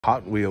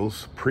Hot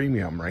Wheels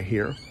Premium right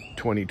here,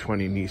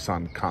 2020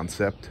 Nissan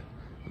Concept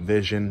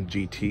Vision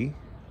GT,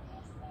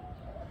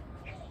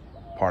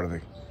 part of the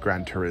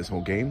Gran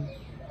Turismo game.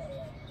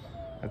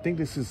 I think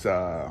this is,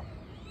 I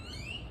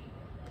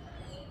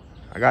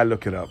gotta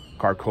look it up,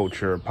 car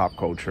culture, pop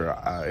culture.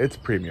 It's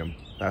premium,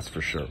 that's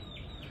for sure.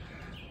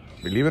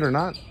 Believe it or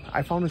not,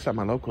 I found this at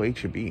my local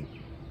H-E-B.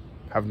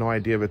 I have no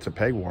idea if it's a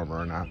peg warmer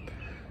or not.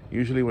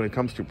 Usually when it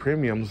comes to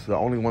premiums, the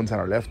only ones that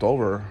are left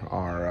over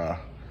are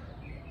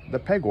the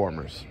peg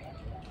warmers.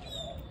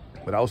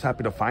 But I was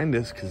happy to find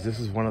this because this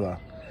is one of the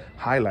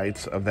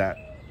highlights of that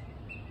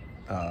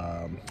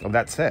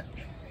set.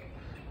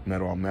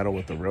 Metal on metal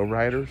with the Real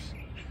Riders.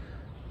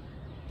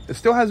 It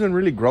still hasn't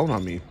really grown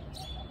on me,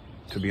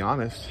 to be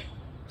honest.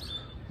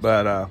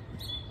 But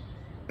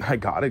I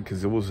got it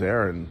because it was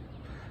there, and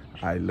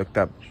I looked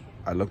up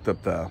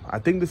the, I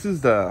think this is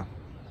the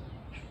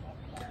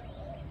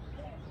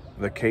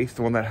case,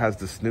 the one that has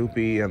the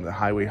Snoopy and the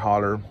highway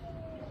hauler.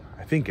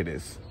 I think it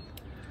is.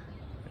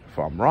 If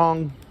I'm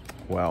wrong,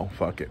 well,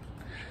 fuck it.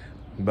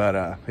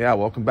 But yeah,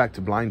 welcome back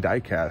to Blind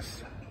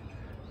Diecast.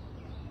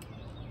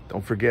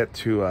 Don't forget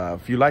to,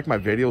 if you like my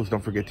videos,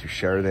 don't forget to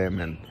share them,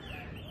 and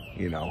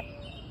you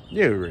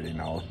already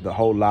know, the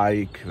whole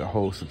like, the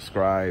whole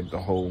subscribe, the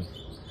whole,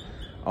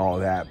 all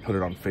that. Put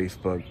it on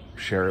Facebook,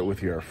 share it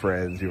with your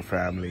friends, your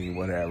family,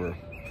 whatever.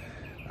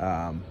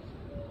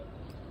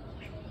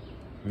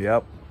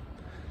 Yep.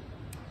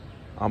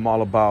 I'm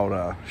all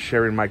about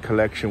sharing my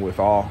collection with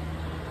all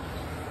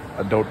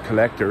adult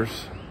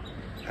collectors,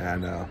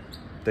 and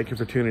thank you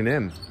for tuning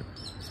in.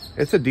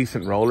 It's a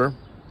decent roller.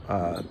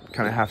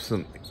 Kind of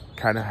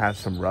has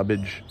some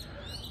rubbage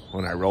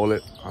when I roll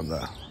it on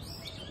the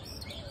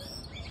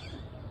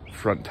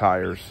front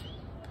tires,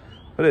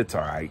 but it's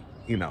all right.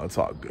 It's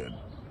all good.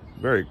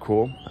 Very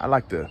cool. I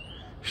like the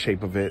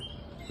shape of it,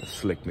 the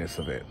slickness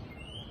of it.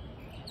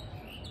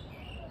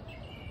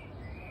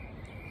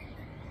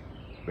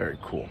 Very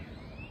cool.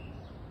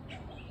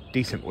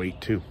 Decent weight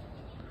too.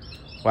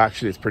 Well,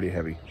 actually, it's pretty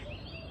heavy.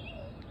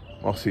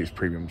 Most of these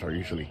premiums are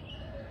usually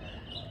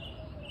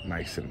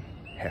nice and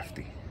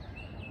hefty.